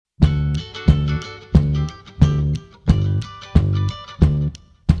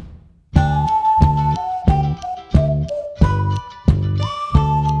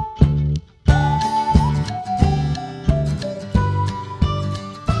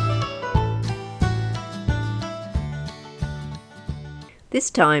This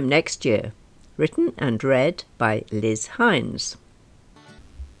time next year. Written and read by Liz Hines.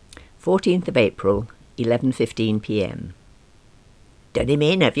 14th of April, 11:15 p.m. Done him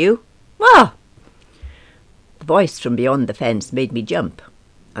in, have you? Ah! The voice from beyond the fence made me jump,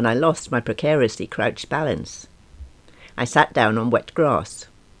 and I lost my precariously crouched balance. I sat down on wet grass.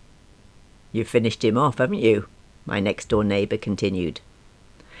 You've finished him off, haven't you? My next-door neighbour continued.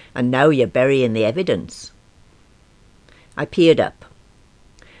 And now you're burying the evidence. I peered up.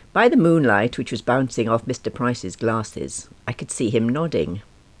 By the moonlight, which was bouncing off Mr. Price's glasses, I could see him nodding.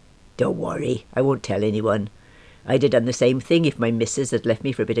 Don't worry, I won't tell anyone. I'd have done the same thing if my missus had left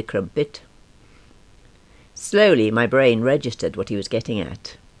me for a bit of crumpet. Slowly, my brain registered what he was getting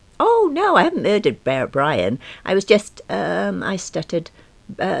at. Oh, no, I haven't murdered Brian. I was just, I stuttered,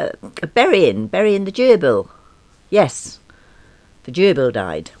 burying the gerbil. Yes, the gerbil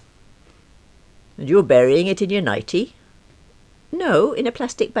died. And you're burying it in your nightie? No, in a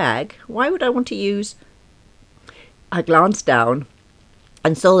plastic bag. Why would I want to use... I glanced down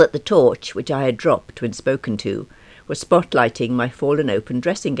and saw that the torch, which I had dropped when spoken to, was spotlighting my fallen open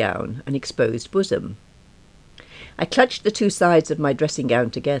dressing gown and exposed bosom. I clutched the two sides of my dressing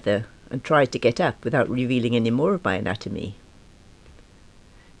gown together and tried to get up without revealing any more of my anatomy.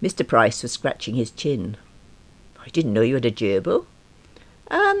 Mr. Price was scratching his chin. I didn't know you had a gerbil.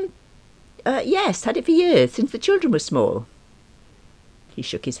 Yes, had it for years, since the children were small. He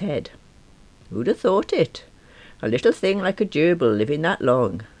shook his head. Who'd have thought it? A little thing like a gerbil living that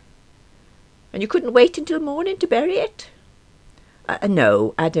long. And you couldn't wait until morning to bury it?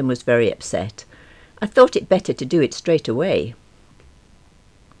 No, Adam was very upset. I thought it better to do it straight away.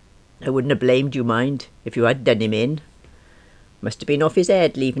 I wouldn't have blamed you, mind, if you had done him in. Must have been off his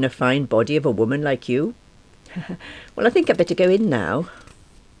head, leaving a fine body of a woman like you. Well, I think I'd better go in now.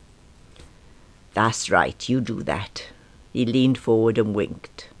 That's right, you do that. He leaned forward and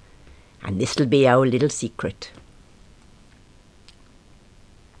winked. And this'll be our little secret.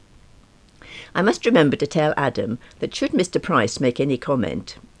 I must remember to tell Adam that should Mr. Price make any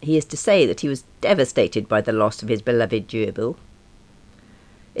comment, he is to say that he was devastated by the loss of his beloved gerbil.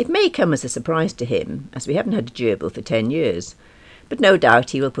 It may come as a surprise to him, as we haven't had a gerbil for 10 years, but no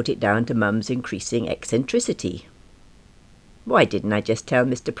doubt he will put it down to Mum's increasing eccentricity. Why didn't I just tell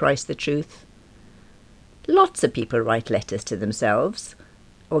Mr. Price the truth? Lots of people write letters to themselves,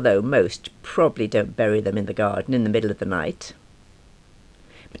 although most probably don't bury them in the garden in the middle of the night.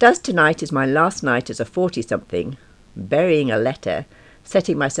 But as tonight is my last night as a 40-something, burying a letter,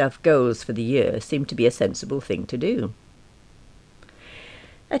 setting myself goals for the year seemed to be a sensible thing to do.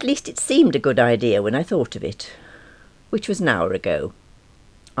 At least it seemed a good idea when I thought of it, which was an hour ago,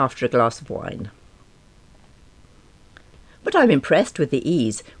 after a glass of wine. But I'm impressed with the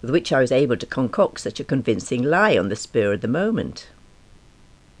ease with which I was able to concoct such a convincing lie on the spur of the moment.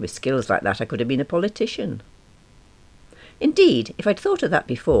 With skills like that I could have been a politician. Indeed, if I'd thought of that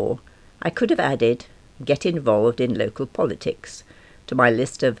before, I could have added, get involved in local politics, to my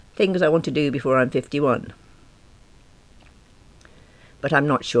list of things I want to do before I'm 51. But I'm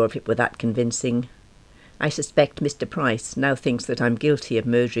not sure if it were that convincing. I suspect Mr. Price now thinks that I'm guilty of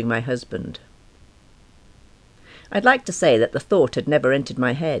murdering my husband. I'd like to say that the thought had never entered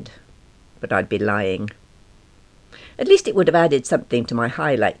my head, but I'd be lying. At least it would have added something to my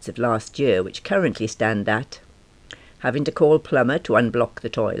highlights of last year, which currently stand at having to call plumber to unblock the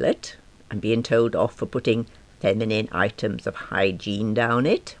toilet and being told off for putting feminine items of hygiene down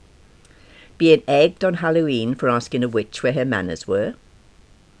it, being egged on Halloween for asking a witch where her manners were,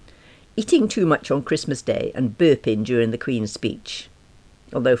 eating too much on Christmas Day and burping during the Queen's speech,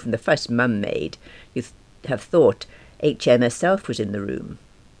 although from the fuss Mum made you'd have thought HM herself was in the room,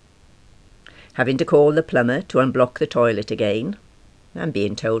 having to call the plumber to unblock the toilet again, and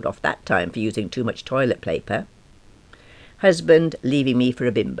being told off that time for using too much toilet paper, husband leaving me for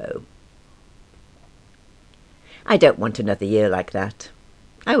a bimbo. I don't want another year like that.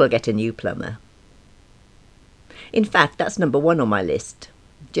 I will get a new plumber. In fact, that's number 1 on my list,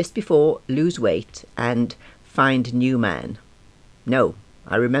 just before lose weight and find new man. No,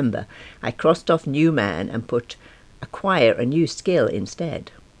 I remember, I crossed off new man and put acquire a new skill instead.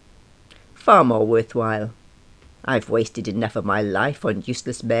 Far more worthwhile. I've wasted enough of my life on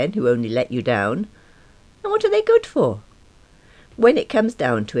useless men who only let you down. And what are they good for? When it comes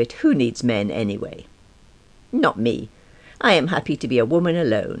down to it, who needs men anyway? Not me. I am happy to be a woman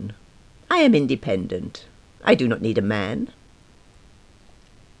alone. I am independent. I do not need a man.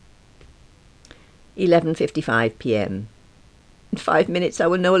 11:55 p.m. In 5 minutes I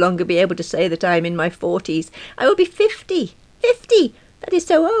will no longer be able to say that I am in my 40s. I will be 50. 50! That is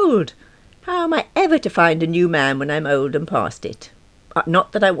so old. How am I ever to find a new man when I'm old and past it?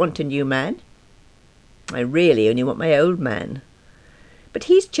 Not that I want a new man. I really only want my old man. But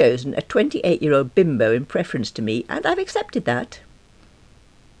he's chosen a 28-year-old bimbo in preference to me, and I've accepted that.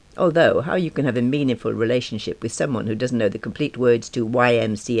 Although, how you can have a meaningful relationship with someone who doesn't know the complete words to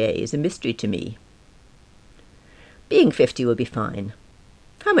YMCA is a mystery to me. Being 50 will be fine.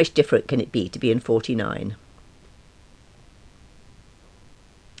 How much different can it be to being 49?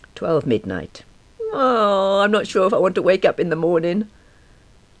 12 midnight. Oh, I'm not sure if I want to wake up in the morning.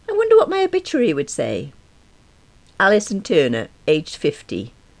 I wonder what my obituary would say. Alison Turner, aged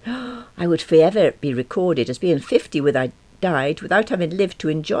 50. I would forever be recorded as being 50 when I died without having lived to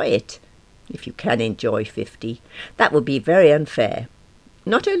enjoy it. If you can enjoy 50. That would be very unfair.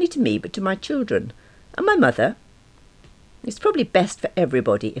 Not only to me, but to my children. And my mother. It's probably best for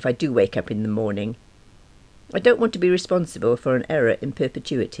everybody if I do wake up in the morning. I don't want to be responsible for an error in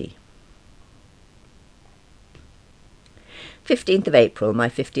perpetuity. 15th of April, my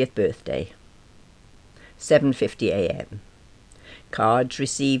 50th birthday. 7:50 a.m. Cards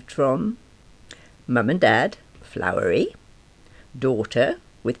received from Mum and Dad, flowery. Daughter,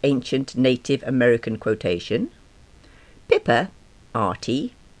 with ancient Native American quotation. Pippa,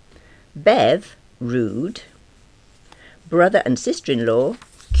 arty. Bev, rude. Brother and sister-in-law,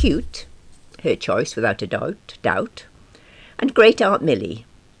 cute, her choice without a doubt. And great-aunt Millie,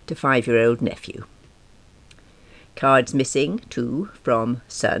 to 5-year-old nephew. Cards missing, 2 from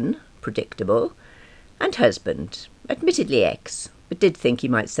son, predictable, and husband, admittedly ex, but did think he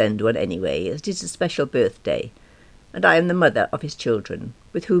might send one anyway, as it is a special birthday, and I am the mother of his children,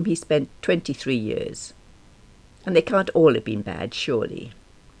 with whom he spent 23 years. And they can't all have been bad, surely.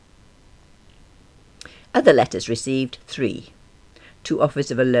 Other letters received, 3. 2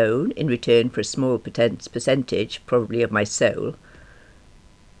 offers of a loan in return for a small percentage, probably of my soul,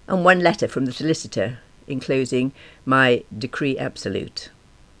 and 1 letter from the solicitor, enclosing my decree absolute.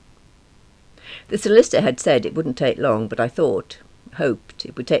 The solicitor had said it wouldn't take long, but I hoped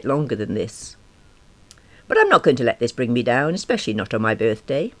it would take longer than this. But I'm not going to let this bring me down, especially not on my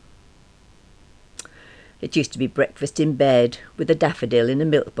birthday. It used to be breakfast in bed, with a daffodil in a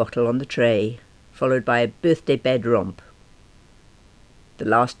milk bottle on the tray, followed by a birthday bed romp. The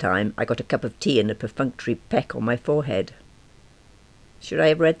last time I got a cup of tea and a perfunctory peck on my forehead. Should I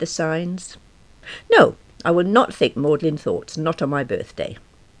have read the signs? No, I will not think maudlin thoughts, not on my birthday.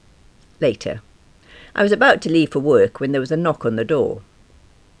 Later. I was about to leave for work when there was a knock on the door.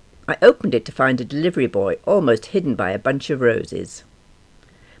 I opened it to find a delivery boy almost hidden by a bunch of roses.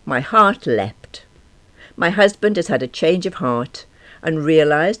 My heart leapt. My husband has had a change of heart and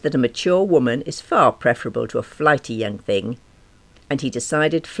realised that a mature woman is far preferable to a flighty young thing, and he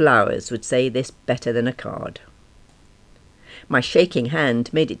decided flowers would say this better than a card. My shaking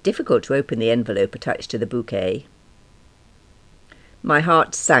hand made it difficult to open the envelope attached to the bouquet. My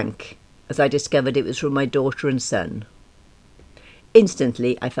heart sank as I discovered it was from my daughter and son.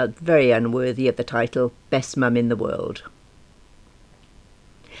 Instantly I felt very unworthy of the title Best Mum in the World.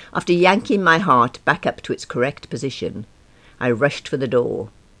 After yanking my heart back up to its correct position, I rushed for the door,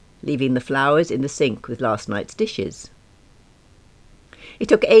 leaving the flowers in the sink with last night's dishes. It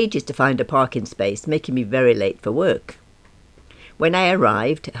took ages to find a parking space, making me very late for work. When I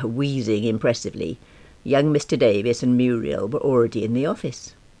arrived, wheezing impressively, young Mr. Davis and Muriel were already in the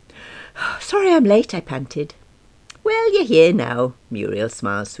office. "Sorry I'm late," I panted. "Well, you're here now," Muriel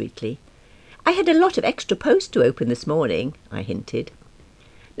smiled sweetly. "I had a lot of extra post to open this morning," I hinted.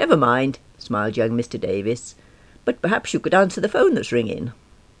 "Never mind," smiled young Mr. Davis, "but perhaps you could answer the phone that's ringing."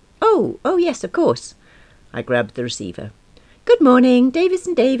 Oh, yes, of course." I grabbed the receiver. "Good morning, Davis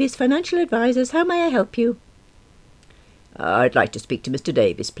and Davis, financial advisors. How may I help you?" "I'd like to speak to Mr.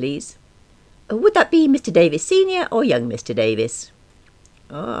 Davis, please." "Would that be Mr. Davis Senior or young Mr. Davis?"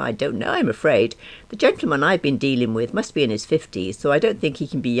 "Oh, I don't know, I'm afraid. The gentleman I've been dealing with must be in his 50s, so I don't think he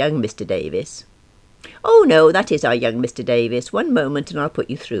can be young Mr. Davis." "Oh, no, that is our young Mr. Davis. One moment and I'll put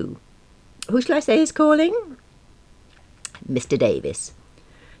you through." "Who shall I say is calling?" "Mr. Davis."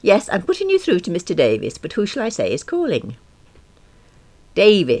 "Yes, I'm putting you through to Mr. Davis, but who shall I say is calling?"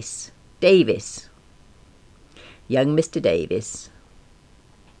 "Davis. Davis." Young Mr. Davis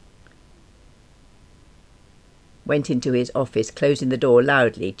went into his office, closing the door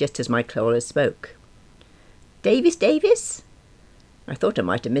loudly just as my caller spoke. "Davis, Davis?" I thought I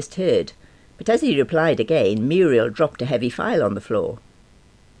might have misheard, but as he replied again, Muriel dropped a heavy file on the floor.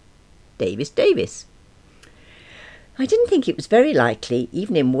 "Davis, Davis." I didn't think it was very likely,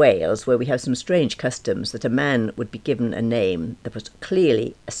 even in Wales, where we have some strange customs, that a man would be given a name that was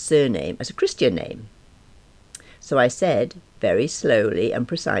clearly a surname as a Christian name. So I said, very slowly and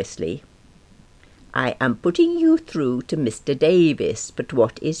precisely, I am putting you through to Mr. Davis, but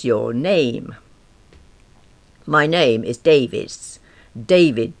what is your name? My name is Davis,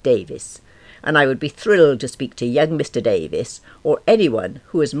 David Davis, and I would be thrilled to speak to young Mr. Davis, or anyone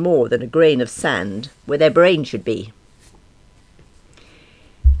who is more than a grain of sand where their brain should be.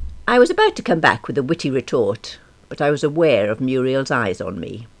 I was about to come back with a witty retort, but I was aware of Muriel's eyes on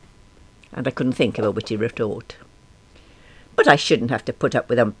me, and I couldn't think of a witty retort. But I shouldn't have to put up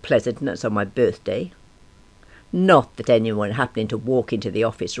with unpleasantness on my birthday. Not that anyone happening to walk into the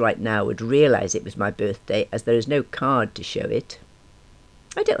office right now would realise it was my birthday, as there is no card to show it.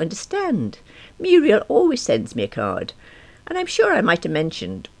 I don't understand. Muriel always sends me a card, and I'm sure I might have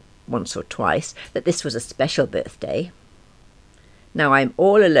mentioned once or twice that this was a special birthday. Now I'm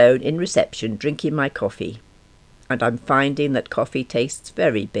all alone in reception drinking my coffee, and I'm finding that coffee tastes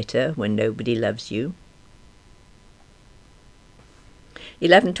very bitter when nobody loves you.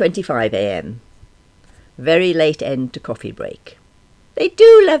 11:25 a.m. Very late end to coffee break. They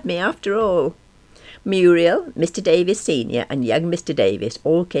do love me after all. Muriel, Mr. Davis Senior and young Mr. Davis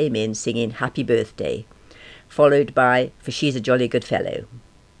all came in singing Happy Birthday, followed by For She's a Jolly Good Fellow.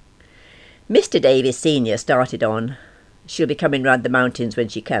 Mr. Davis Senior started on She'll be coming round the mountains when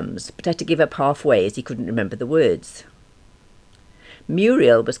she comes, but had to give up halfway as he couldn't remember the words.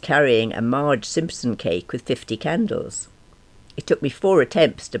 Muriel was carrying a Marge Simpson cake with 50 candles. It took me 4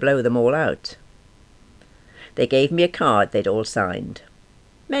 attempts to blow them all out. They gave me a card they'd all signed.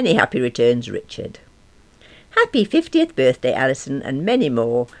 Many happy returns, Richard. Happy 50th birthday, Alison, and many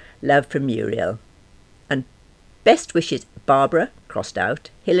more. Love from Muriel. And best wishes, Barbara, crossed out,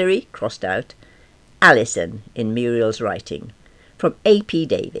 Hilary, crossed out, Alison, in Muriel's writing, from A.P.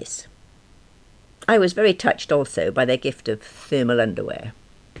 Davis. I was very touched also by their gift of thermal underwear.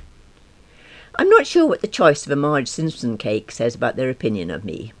 I'm not sure what the choice of a Marge Simpson cake says about their opinion of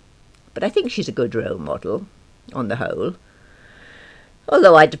me, but I think she's a good role model, on the whole,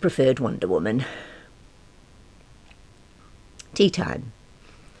 although I'd have preferred Wonder Woman. Tea time.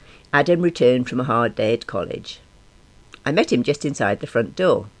 Adam returned from a hard day at college. I met him just inside the front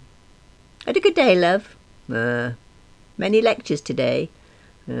door. Had a good day, love. Many lectures today.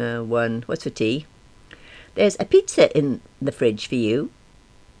 One. What's for tea? There's a pizza in the fridge for you.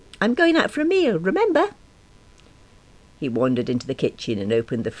 I'm going out for a meal, remember? He wandered into the kitchen and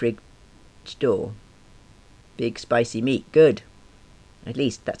opened the fridge door. Big spicy meat, good. At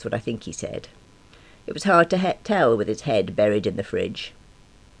least that's what I think he said. It was hard to tell with his head buried in the fridge.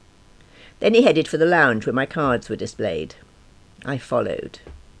 Then he headed for the lounge where my cards were displayed. I followed.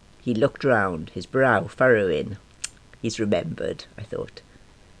 He looked round, his brow furrowing. He's remembered, I thought.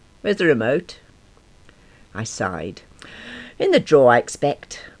 Where's the remote? I sighed. In the drawer, I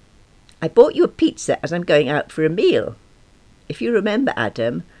expect. I bought you a pizza as I'm going out for a meal. If you remember,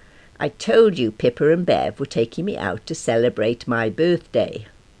 Adam, I told you Pippa and Bev were taking me out to celebrate my birthday.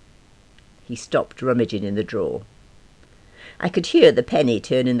 He stopped rummaging in the drawer. I could hear the penny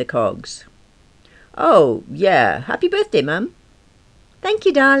turning the cogs. Oh, yeah, happy birthday, Mum. Thank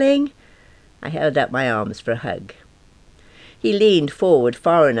you, darling. I held out my arms for a hug. He leaned forward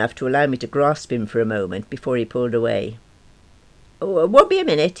far enough to allow me to grasp him for a moment before he pulled away. Oh, won't be a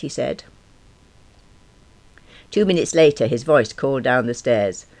minute, he said. 2 minutes later, his voice called down the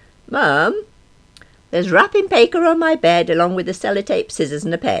stairs. Mum, there's wrapping paper on my bed along with the sellotape, scissors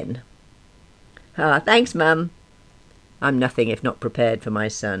and a pen. Ah, thanks, Mum. I'm nothing if not prepared for my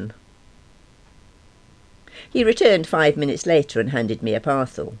son. He returned 5 minutes later and handed me a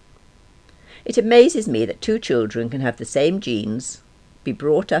parcel. It amazes me that 2 children can have the same genes, be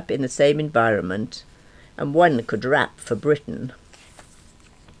brought up in the same environment, and one could rap for Britain,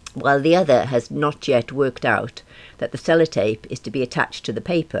 while the other has not yet worked out that the sellotape is to be attached to the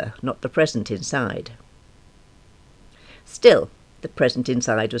paper, not the present inside. Still, the present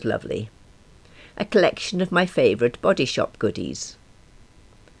inside was lovely. A collection of my favourite Body Shop goodies.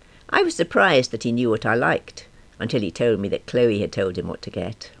 I was surprised that he knew what I liked, until he told me that Chloe had told him what to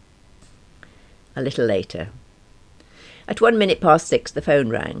get. A little later. At 6:01, the phone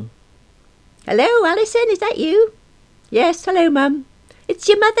rang. Hello, Alison, is that you? Yes, hello, Mum. It's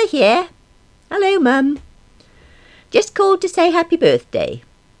your mother here. Hello, Mum. Just called to say happy birthday.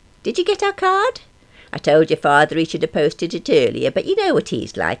 Did you get our card? I told your father he should have posted it earlier, but you know what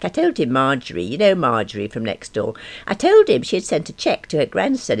he's like. I told him Marjorie, you know Marjorie from next door. I told him she had sent a cheque to her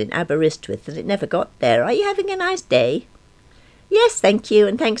grandson in Aberystwyth and it never got there. Are you having a nice day? Yes, thank you,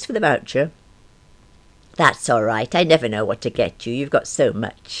 and thanks for the voucher. That's all right. I never know what to get you. You've got so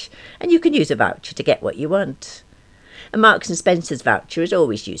much. And you can use a voucher to get what you want. A Marks and Spencer's voucher is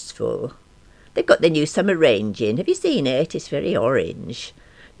always useful. They've got the new summer range in. Have you seen it? It's very orange.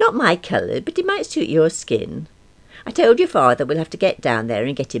 Not my colour, but it might suit your skin. I told your father we'll have to get down there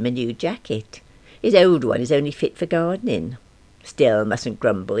and get him a new jacket. His old one is only fit for gardening. Still, mustn't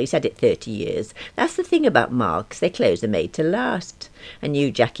grumble, he's had it 30 years. That's the thing about Marks, their clothes are made to last. A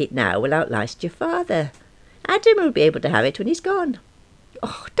new jacket now will outlast your father. Adam will be able to have it when he's gone.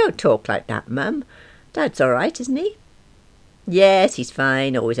 Oh, don't talk like that, Mum. Dad's all right, isn't he? Yes, he's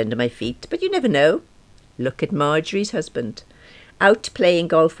fine, always under my feet, but you never know. Look at Marjorie's husband. Out playing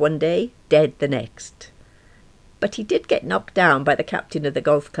golf one day, dead the next. But he did get knocked down by the captain of the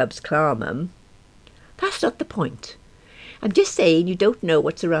golf club's claw, Mum. That's not the point. I'm just saying you don't know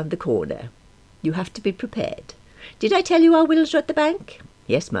what's around the corner. You have to be prepared. Did I tell you our wills are at the bank?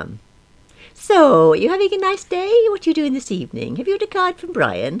 Yes, Mum. So, are you having a nice day? What are you doing this evening? Have you had a card from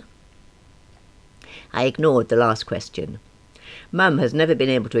Brian? I ignored the last question. Mum has never been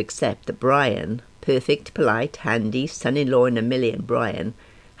able to accept that Brian, perfect, polite, handy, son-in-law in a million Brian,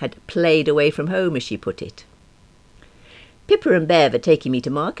 had played away from home, as she put it. Pippa and Bev are taking me to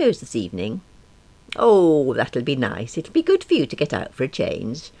Marco's this evening. Oh, that'll be nice. It'll be good for you to get out for a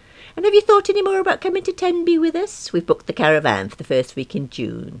change. And have you thought any more about coming to Tenby with us? We've booked the caravan for the first week in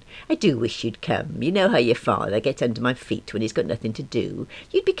June. I do wish you'd come. You know how your father gets under my feet when he's got nothing to do.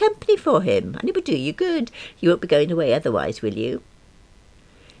 You'd be company for him, and it would do you good. You won't be going away otherwise, will you?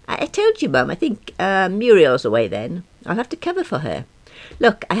 I told you, Mum, I think Muriel's away then. I'll have to cover for her.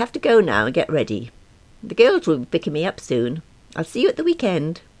 Look, I have to go now and get ready. The girls will be picking me up soon. I'll see you at the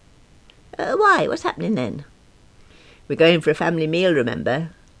weekend. Why? What's happening then? We're going for a family meal,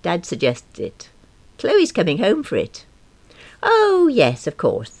 remember? Dad suggested it. Chloe's coming home for it. Oh, yes, of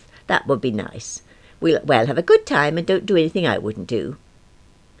course. That would be nice. We'll have a good time and don't do anything I wouldn't do.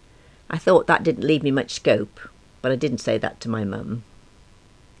 I thought that didn't leave me much scope, but I didn't say that to my mum.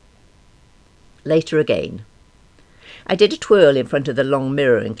 Later again. I did a twirl in front of the long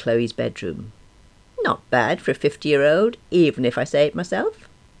mirror in Chloe's bedroom. Not bad for a 50-year-old, even if I say it myself.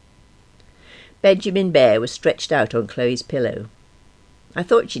 Benjamin Bear was stretched out on Chloe's pillow. I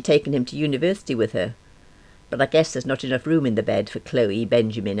thought she'd taken him to university with her, but I guess there's not enough room in the bed for Chloe,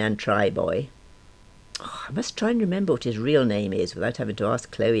 Benjamin and Try-Boy. Oh, I must try and remember what his real name is without having to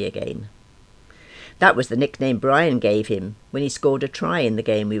ask Chloe again. That was the nickname Brian gave him when he scored a try in the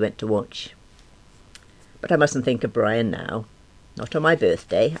game we went to watch. But I mustn't think of Brian now. Not on my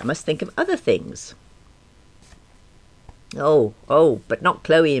birthday. I must think of other things. Oh, but not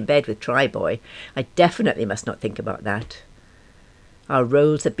Chloe in bed with Try-Boy. I definitely must not think about that. Our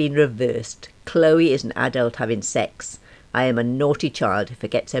roles have been reversed. Chloe is an adult having sex. I am a naughty child who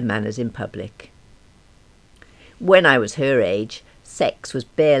forgets her manners in public. When I was her age, sex was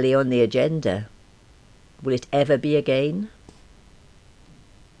barely on the agenda. Will it ever be again?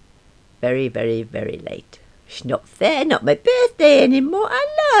 Very, very, very late. It's not fair, not my birthday anymore. I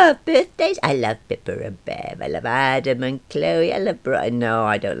love birthdays. I love Pippa and Bev. I love Adam and Chloe. I love Brian. No,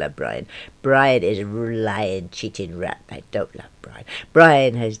 I don't love Brian. Brian is a lying, cheating rat. I don't love Brian.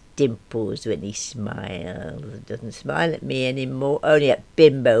 Brian has dimples when he smiles. He doesn't smile at me anymore. Only at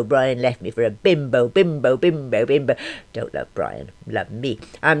Bimbo. Brian left me for a bimbo. Don't love Brian. Love me.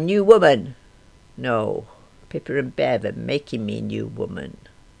 I'm new woman. No, Pippa and Bev are making me new woman.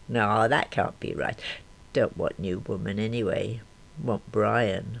 No, that can't be right. Don't want new woman anyway. Want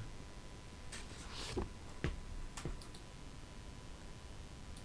Brian.